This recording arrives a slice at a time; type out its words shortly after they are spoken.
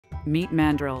Meet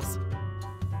mandrills.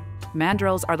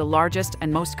 Mandrills are the largest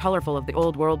and most colorful of the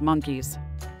Old World monkeys.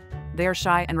 They are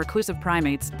shy and reclusive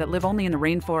primates that live only in the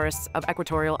rainforests of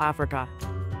equatorial Africa.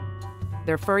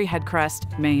 Their furry head crest,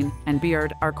 mane, and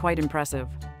beard are quite impressive.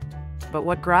 But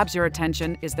what grabs your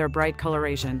attention is their bright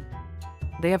coloration.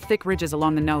 They have thick ridges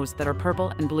along the nose that are purple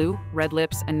and blue, red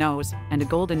lips and nose, and a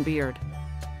golden beard.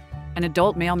 An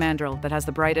adult male mandrill that has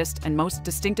the brightest and most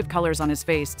distinctive colors on his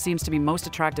face seems to be most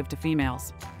attractive to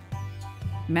females.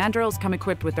 Mandrills come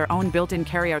equipped with their own built-in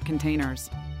carry-out containers.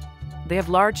 They have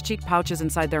large cheek pouches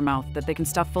inside their mouth that they can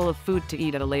stuff full of food to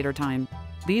eat at a later time.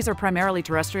 These are primarily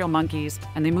terrestrial monkeys,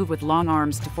 and they move with long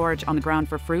arms to forage on the ground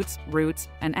for fruits, roots,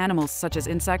 and animals such as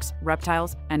insects,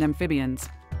 reptiles, and amphibians.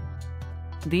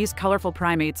 These colorful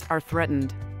primates are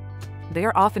threatened. They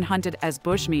are often hunted as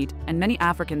bushmeat, and many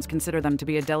Africans consider them to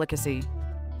be a delicacy.